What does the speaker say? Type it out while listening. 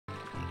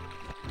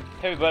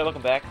Hey everybody,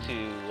 welcome back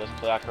to Let's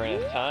Play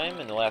Ocarina of Time.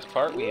 In the last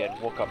part, we had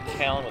woke up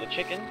Talon with a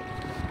chicken,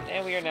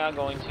 and we are now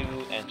going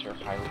to enter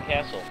Hyrule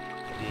Castle,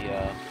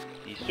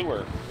 the sewer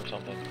or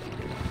something.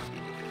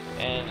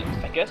 And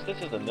I guess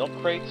this is the milk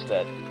crates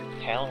that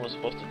Talon was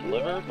supposed to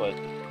deliver, but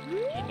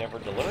he never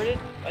delivered it,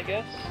 I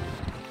guess?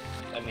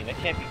 I mean, that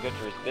can't be good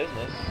for his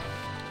business.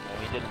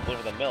 He didn't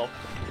deliver the milk.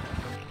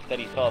 Instead,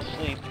 he fell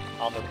asleep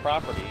on their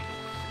property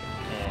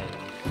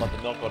and let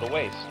the milk go to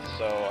waste.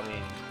 So, I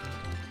mean,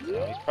 you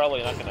know, he's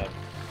probably not gonna.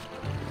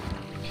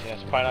 Yeah,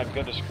 it's probably not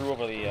good to screw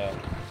over the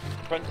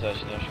princess.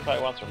 You know, she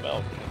probably wants her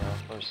milk, you know,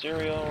 for her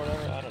cereal or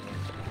whatever. I don't know.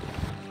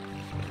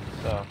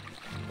 So,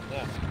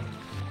 yeah.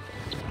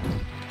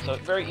 So,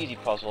 very easy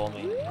puzzle. I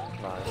mean,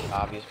 come on, it's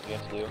obvious what you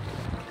have to do.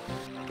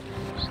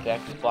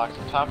 Stack these blocks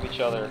on top of each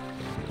other,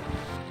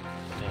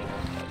 and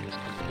once that is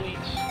complete,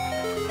 go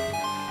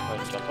ahead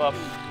and jump up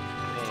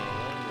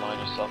and line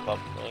yourself up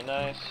really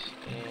nice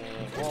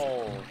and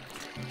roll.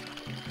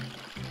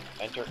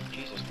 Enter.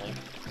 Jesus, Link.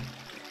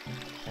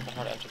 Not that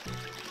hard to enter the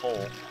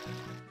hole.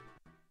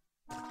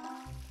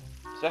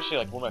 It's actually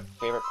like one of my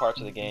favorite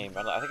parts of the game.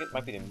 I think it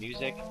might be the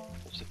music,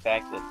 which is the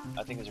fact that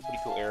I think it's a pretty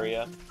cool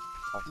area.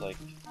 It's like,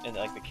 and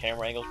like the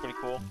camera angle is pretty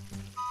cool.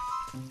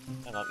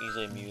 And I'm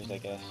easily amused, I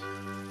guess.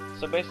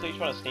 So basically, you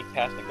just want to sneak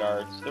past the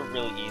guards. They're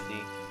really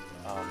easy.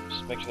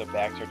 Just make sure their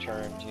backs are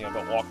turned. You know,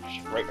 don't walk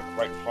right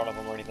in front of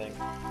them or anything.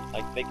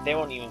 Like they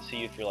won't even see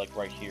you if you're like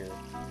right here.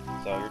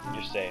 So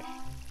you're safe.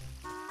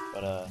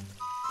 But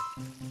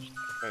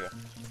there you go.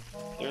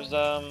 There's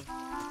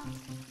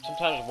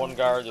sometimes one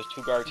guard, there's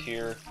two guards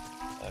here.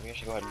 We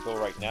should go ahead and go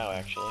right now,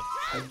 actually.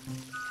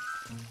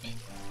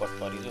 Butt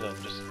buddies, or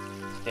just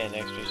stand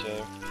next to each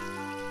other.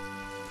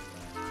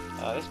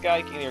 This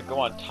guy can either go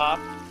on top,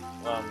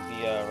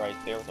 right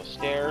there with the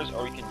stairs,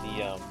 or he can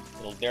be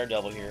little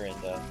daredevil here and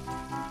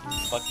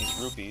collect these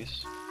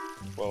rupees.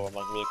 Whoa, I'm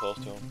like really close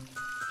to him.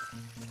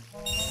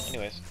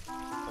 Anyways,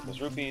 collect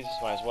those rupees,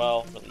 might as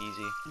well, really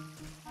easy.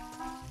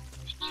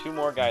 There's two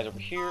more guys over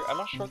here. I'm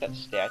not sure what that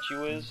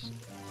statue is.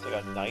 It's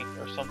like a knight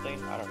or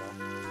something. I don't know.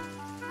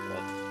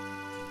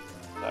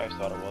 But I just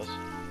thought it was.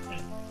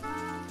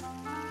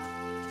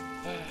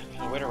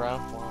 Gonna wait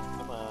around for him.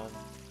 Come on.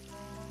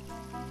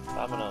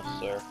 Time enough,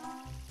 sir.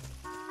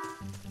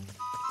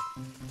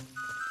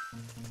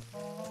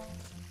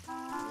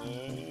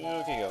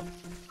 Okay, go.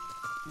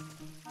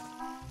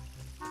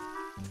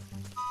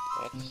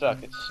 It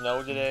sucked. It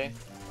snowed today,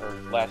 or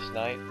last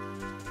night.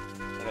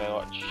 I gotta go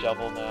out and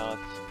shovel now.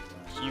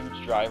 It's a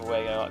huge driveway.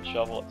 I gotta go out and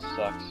shovel. It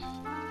sucks.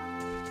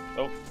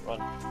 Oh,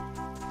 run.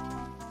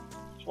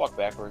 Just walk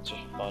backwards,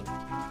 just for fun.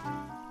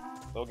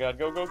 Oh god,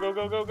 go, go, go,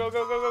 go, go, go,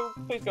 go, go,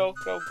 go! Please go,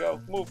 go,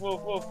 go! Move,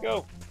 move, move,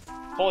 go!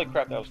 Holy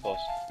crap, that was close.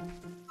 I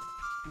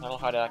don't know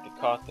how did I get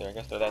caught there. I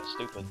guess they're that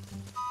stupid.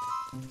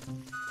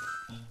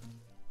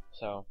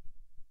 So,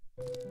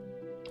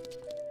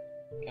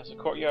 Castle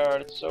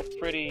Courtyard, it's so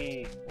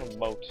pretty. What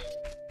moat?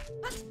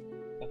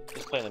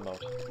 Let's play in the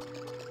moat.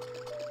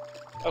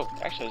 Oh,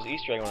 actually, there's an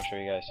Easter egg I want to show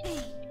you guys.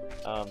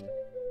 Let's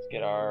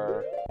get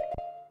our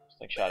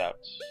slingshot out.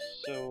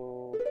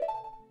 So,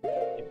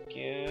 there we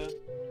go.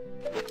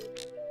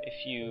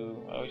 If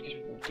you,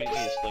 we could use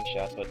a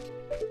slingshot, but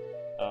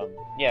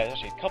yeah, there's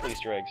actually a couple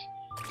Easter eggs.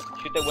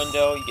 Shoot that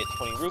window, you get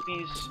 20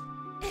 rupees,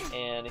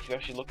 and if you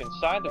actually look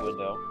inside the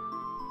window,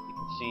 you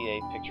can see a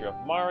picture of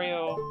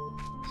Mario,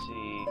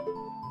 see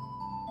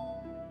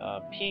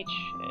Peach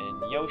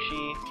and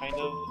Yoshi, kind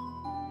of.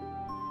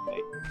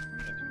 Wait,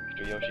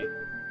 picture Yoshi.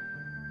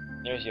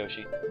 There's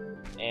Yoshi,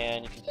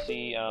 and you can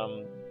see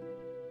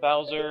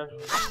Bowser.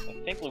 I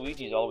think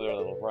Luigi's all the way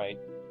to the right.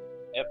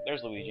 Yep,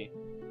 there's Luigi.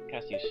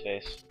 Kind of see his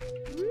face.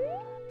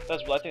 I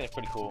think that's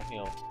pretty cool. You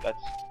know,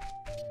 that's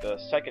the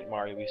second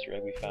Mario Easter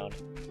egg we found.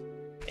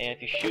 And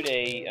if you shoot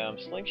a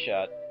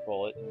slingshot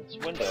bullet in this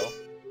window,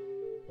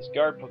 this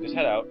guard pokes his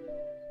head out.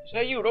 He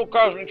says, "Hey, you! Don't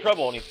cause any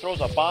trouble!" And he throws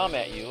a bomb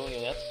at you. You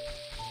know, that's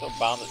throw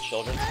bombs at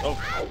children. Oh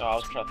no, I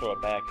was trying to throw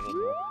it back.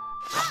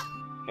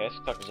 Okay, let's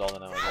talk to Zelda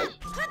now, I guess.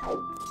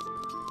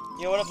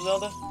 Yo, what up,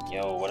 Zelda?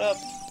 Yo, what up?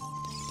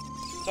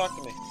 Talk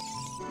to me.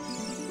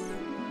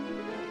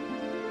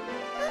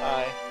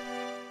 Hi.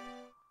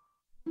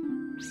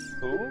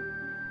 Who?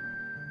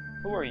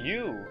 Who are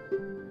you?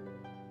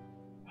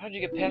 How did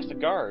you get past the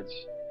guards?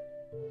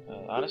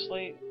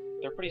 Honestly,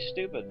 they're pretty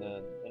stupid.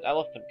 An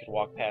elephant could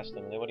walk past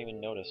them and they wouldn't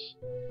even notice.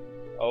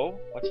 Oh?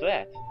 What's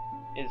that?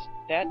 Is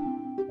that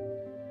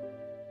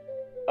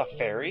a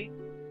fairy?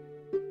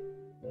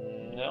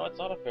 No, it's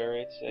not a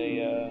fairy. It's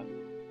a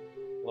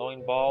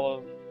glowing ball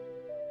of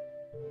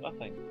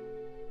nothing.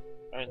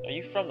 Are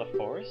you from the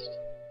forest?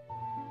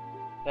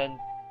 Then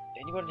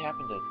you wouldn't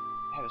happen to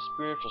have a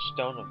spiritual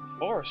stone of the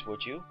forest,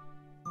 would you?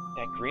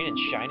 That green and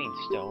shining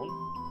stone?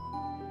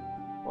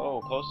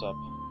 Whoa, close up.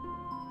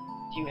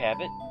 Do you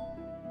have it?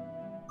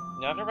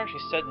 No, I've never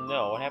actually said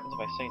no. What happens if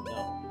I say no?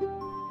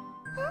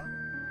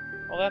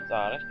 Well, that's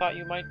odd. I thought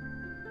you might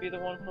be the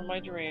one from my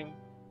dream.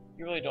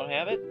 You really don't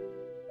have it?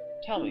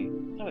 Tell me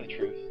the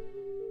truth.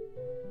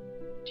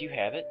 Do you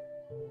have it?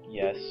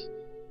 Yes.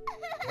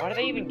 Why do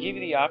they even give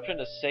you the option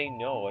to say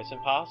no? It's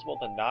impossible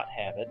to not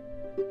have it.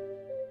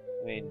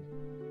 I mean,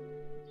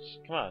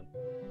 come on.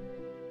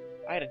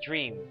 I had a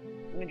dream.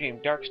 In the dream,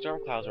 dark storm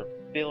clouds were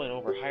billowing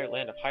over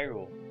land of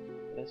Hyrule.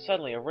 And then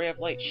suddenly, a ray of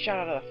light shot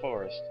out of the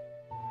forest.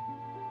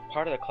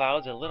 Part of the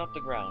clouds and lit up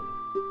the ground.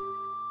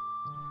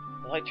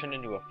 The light turned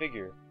into a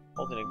figure,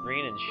 holding a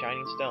green and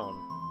shining stone,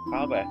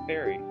 followed by a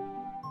fairy.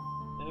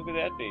 And who could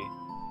that be?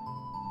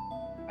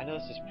 I know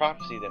this is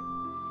prophecy that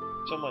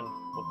someone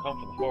will come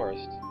from the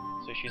forest.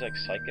 So she's like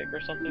psychic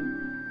or something?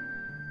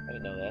 I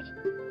didn't know that.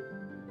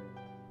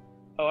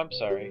 Oh, I'm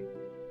sorry.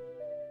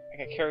 I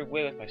got carried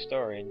away with my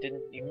story and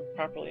didn't even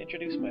properly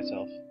introduce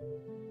myself.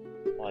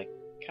 Well, I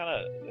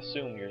kinda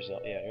assumed you're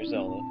Zelda. Yeah, you're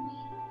Zelda.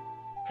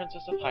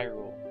 Princess of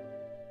Hyrule.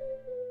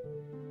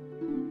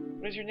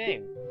 What is your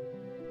name?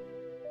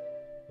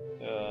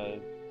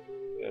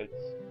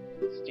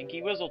 It's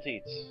Stinky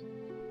Whizzleteats.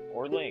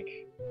 Or Link.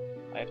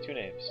 I have two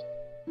names.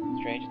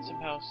 Strange, it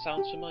somehow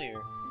sounds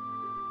familiar.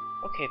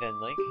 Okay then,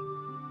 Link.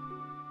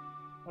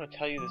 I want to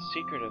tell you the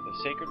secret of the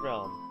Sacred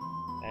Realm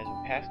that has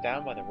been passed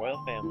down by the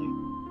royal family.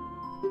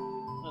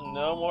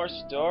 No more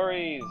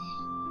stories!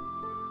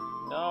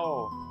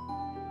 No!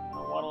 I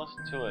don't want to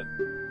listen to it.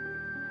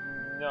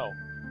 No.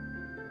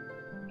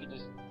 You can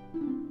just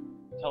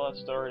tell that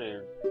story to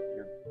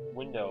your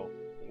window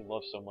that you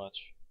love so much.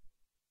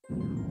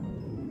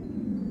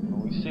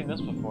 Well, we've seen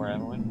this before,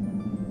 haven't we?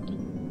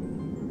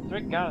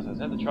 Three goddesses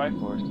had the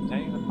Triforce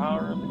containing the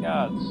power of the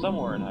gods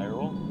somewhere in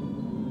Hyrule.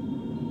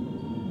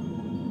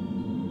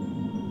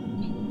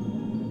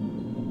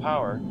 The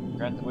power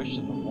grants the wishes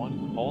of the one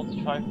who holds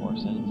the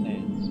Triforce in its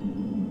hands.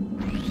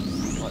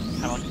 Well, it's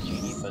kind of like a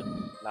genie, but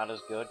not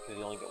as good because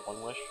you only get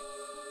one wish.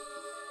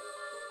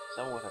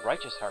 Someone with a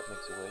righteous heart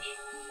makes a wish.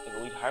 It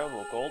will lead Hyrule to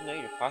a golden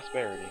age of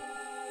prosperity. I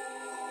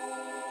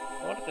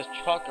wonder if there's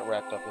chocolate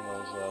wrapped up in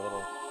those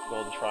little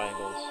golden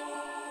triangles.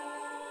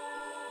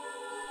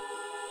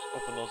 Just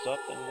open those up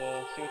and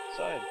see what's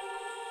inside.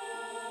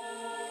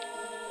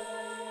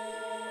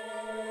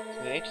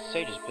 So the ancient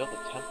sages built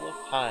the Temple of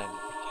Time to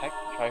protect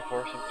the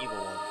Triforce from evil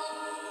ones.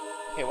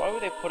 Okay, why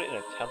would they put it in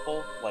a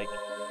temple, like,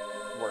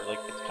 where, like,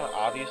 it's kind of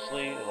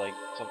obviously, like,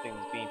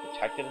 something's being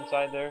protected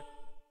inside there?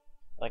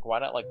 Like, why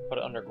not, like, put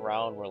it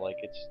underground where, like,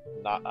 it's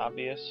not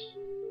obvious?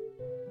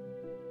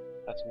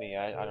 That's me,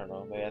 I don't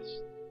know, maybe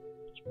that's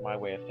my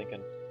way of thinking.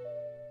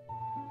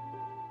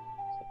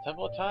 So the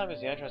Temple of Time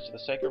is the entrance to the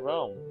Sacred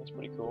Realm. That's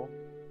pretty cool.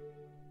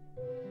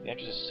 The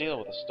entrance is sealed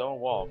with a stone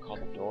wall called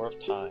the Door of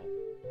Time.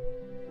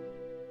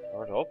 In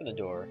order to open the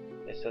door,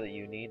 they said that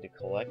you need to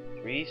collect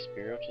 3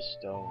 spiritual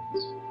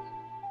stones.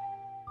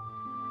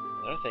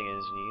 Another thing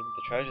is you need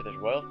the treasure the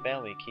royal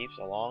family keeps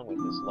along with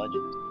this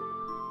legend.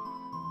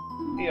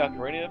 The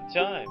Ocarina of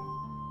Time.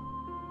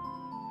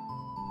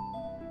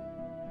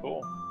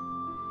 Cool.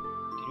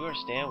 Did you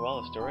understand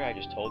well the story I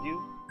just told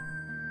you?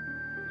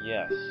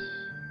 Yes.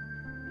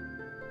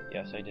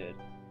 Yes, I did.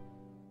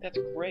 That's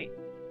great.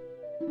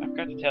 I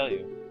forgot to tell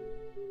you.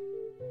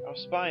 I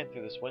was spying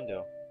through this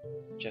window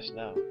just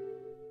now.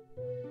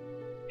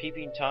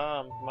 Peeping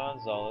Tom, come on,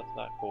 Zelda, that's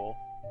not cool.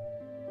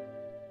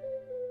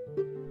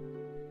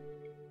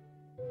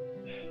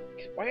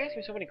 Why are you asking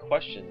me so many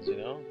questions, you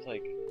know? It's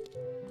like,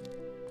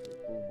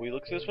 we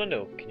look through this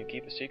window. Can you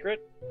keep a secret?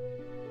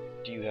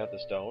 Do you have the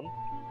stone?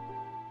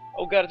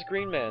 Oh god, it's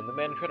Green Man, the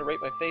man who tried to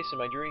rape my face in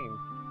my dream.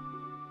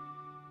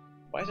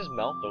 Why is his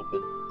mouth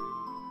open?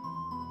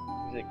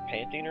 Is he like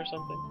panting or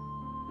something?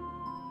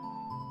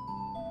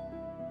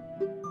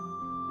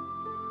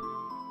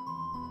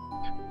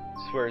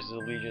 Swears his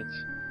allegiance.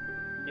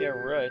 Yeah,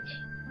 right.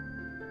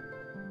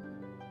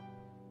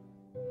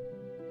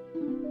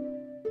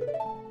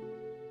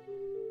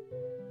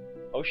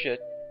 Oh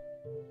shit.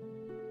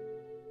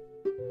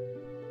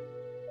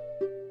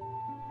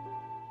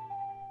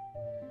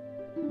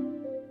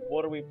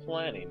 What are we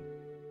planning?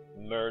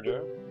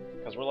 Murder?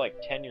 Because we're like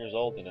 10 years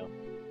old, you know.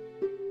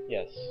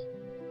 Yes.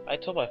 I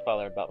told my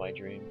father about my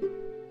dream.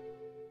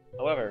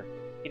 However,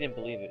 he didn't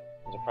believe it.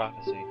 It was a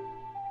prophecy.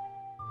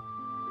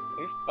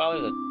 Your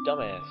father's a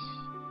dumbass.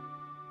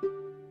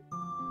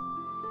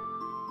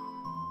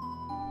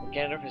 What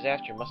Ganondorf is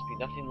after must be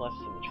nothing less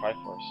than the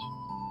Triforce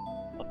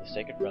of the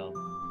Sacred Realm.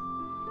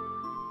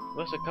 He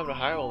must have come to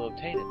Hyrule to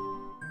obtain it.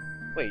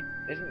 Wait,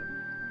 isn't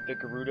the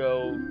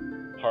Gerudo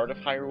part of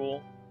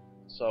Hyrule?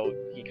 So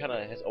he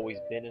kinda has always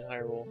been in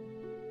Hyrule?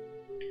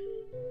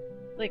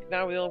 Link,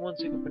 now we're the only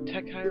ones who can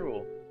protect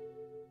Hyrule.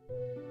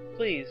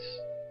 Please.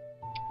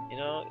 You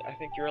know, I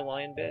think you're a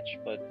lying bitch,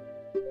 but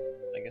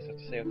I guess I have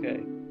to say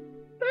okay.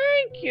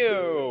 Thank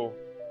you!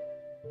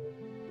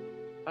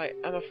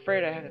 I'm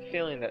afraid I have a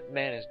feeling that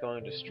man is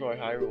going to destroy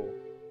Hyrule.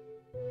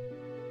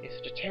 He's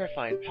such a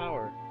terrifying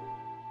power.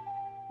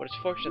 But it's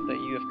fortunate that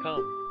you have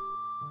come.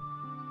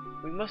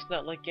 We must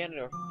not let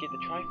Ganondorf get the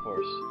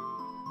Triforce.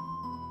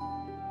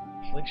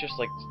 Link's just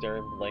like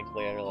staring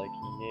blankly at her like,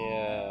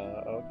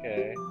 yeah,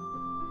 okay.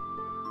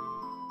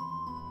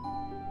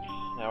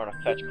 Now we're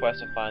gonna fetch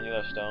quests and find the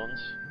other stones.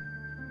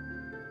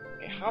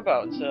 Okay, how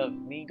about instead of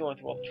me going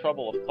through all the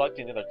trouble of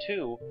collecting the other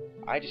 2,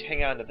 I just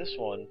hang on to this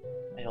one,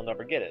 and he'll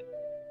never get it.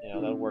 You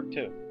know, that'll work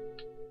too.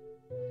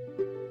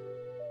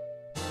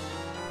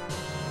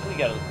 We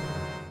got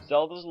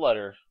Zelda's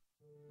letter.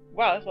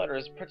 Wow, this letter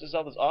is Princess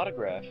Zelda's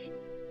autograph.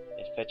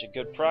 It'd fetch a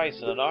good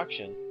price at an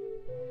auction.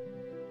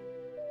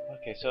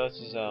 Okay, so this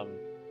is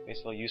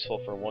basically useful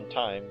for one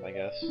time, I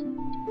guess.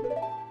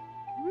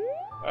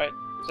 Alright,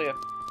 see ya.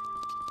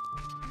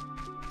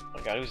 Oh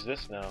my god, who's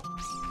this now?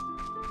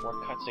 More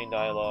cutscene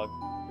dialogue.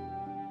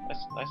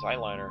 Nice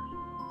eyeliner.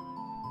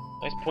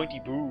 Nice pointy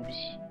boobs.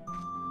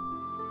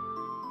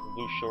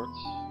 Blue shorts.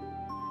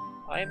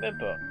 I am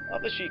Impa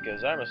of the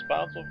Sheikahs. I'm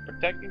responsible for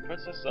protecting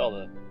Princess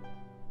Zelda.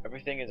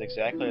 Everything is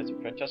exactly as the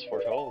princess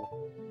foretold.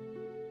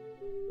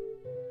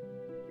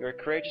 You're a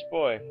courageous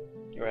boy.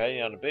 You're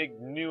heading on a big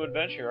new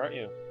adventure, aren't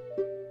you?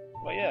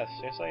 Well, yes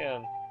I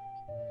am.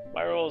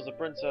 My role is the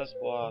princess,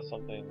 blah,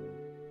 something.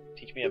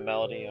 Teach me a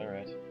melody,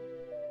 alright.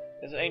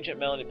 It's an ancient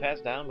melody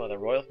passed down by the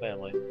royal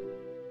family.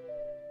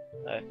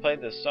 I've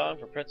played this song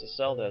for Princess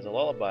Zelda as a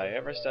lullaby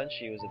ever since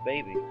she was a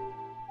baby.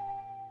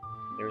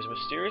 There is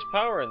mysterious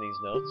power in these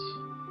notes.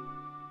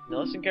 Now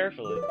listen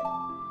carefully.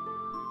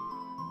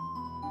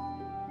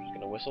 I'm just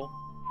gonna whistle.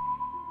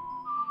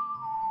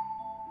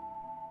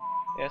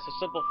 Yeah, it's a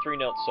simple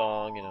 3-note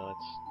song, you know,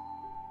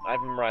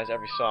 I've memorized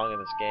every song in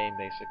this game,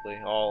 basically.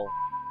 How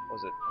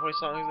many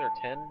songs are there?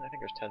 10? I think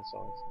there's 10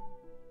 songs.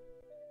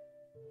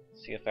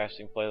 Let's see how fast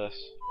we can play this.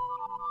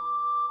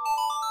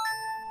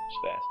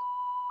 Just fast.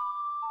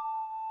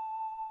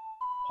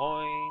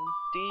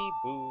 Pointy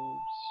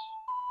boobs.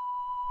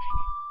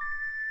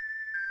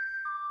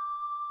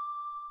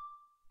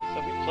 So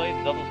we played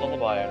Zelda's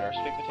Lullaby on our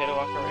Sweet Potato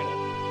Ocarina.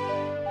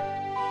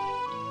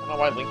 I don't know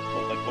why Link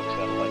like looks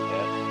at it like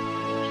that.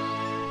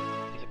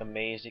 He's like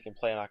amazed he can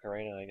play an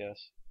ocarina, I guess.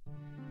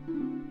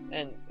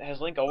 And has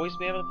Link always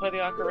been able to play the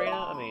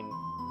ocarina? I mean,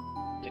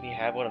 did he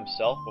have one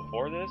himself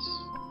before this?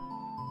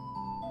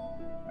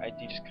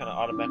 He just kind of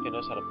automatically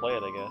knows how to play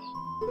it, I guess.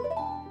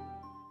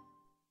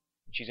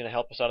 She's gonna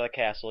help us out of the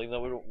castle, even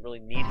though we don't really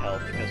need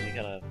help because we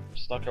kind of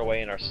snuck our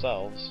way in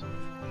ourselves.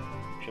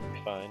 Should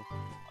be fine.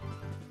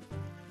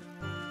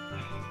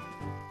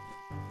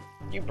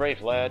 You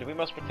brave lad, we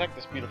must protect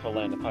this beautiful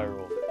land of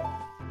Hyrule.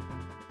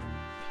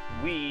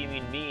 We, you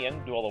mean me, I'm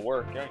gonna do all the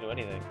work, you're not gonna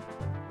do anything.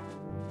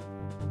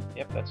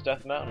 Yep, that's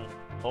Death Mountain,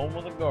 home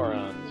of the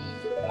Gorons.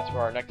 That's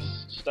where our next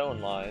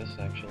stone lies,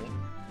 actually.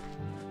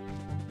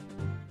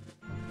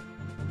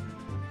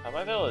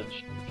 My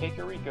village,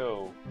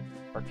 Kakariko,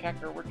 or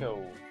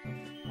Kakariko.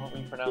 How do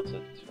we pronounce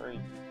it? It's very...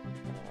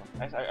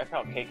 I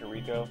call it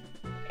Kakariko,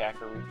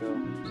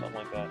 Kakariko, something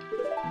like that.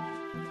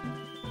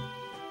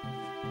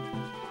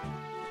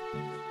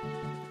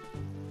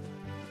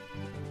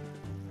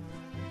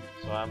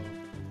 So I'm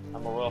a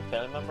royal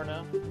family member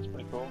now. It's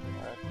pretty cool.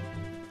 Alright.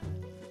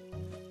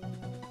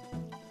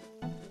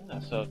 Yeah,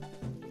 so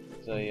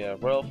it's a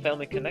royal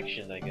family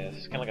connection, I guess.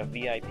 It's kind of like a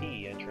VIP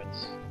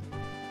entrance.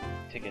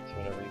 Tickets,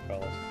 whatever you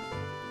call it.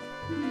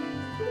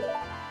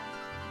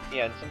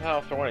 Yeah, and somehow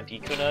if I want a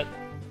Deku Nut,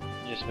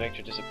 just make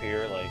it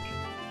disappear. Like,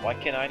 why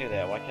can't I do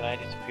that? Why can't I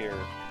disappear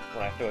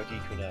when I throw a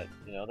Deku Nut?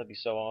 You know, that'd be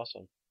so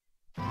awesome.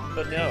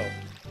 But no,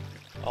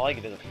 all I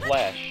get is a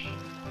flash.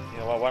 You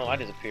know, why don't I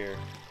disappear?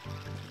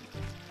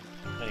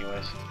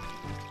 Anyways,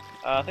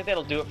 I think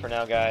that'll do it for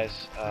now,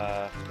 guys.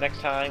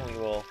 Next time we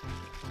will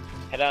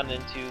head on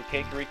into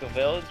Kakariko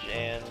Village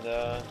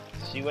and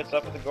see what's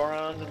up with the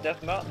Gorons and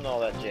Death Mountain and all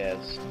that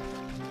jazz.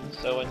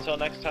 So until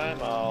next time,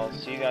 I'll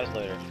see you guys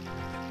later.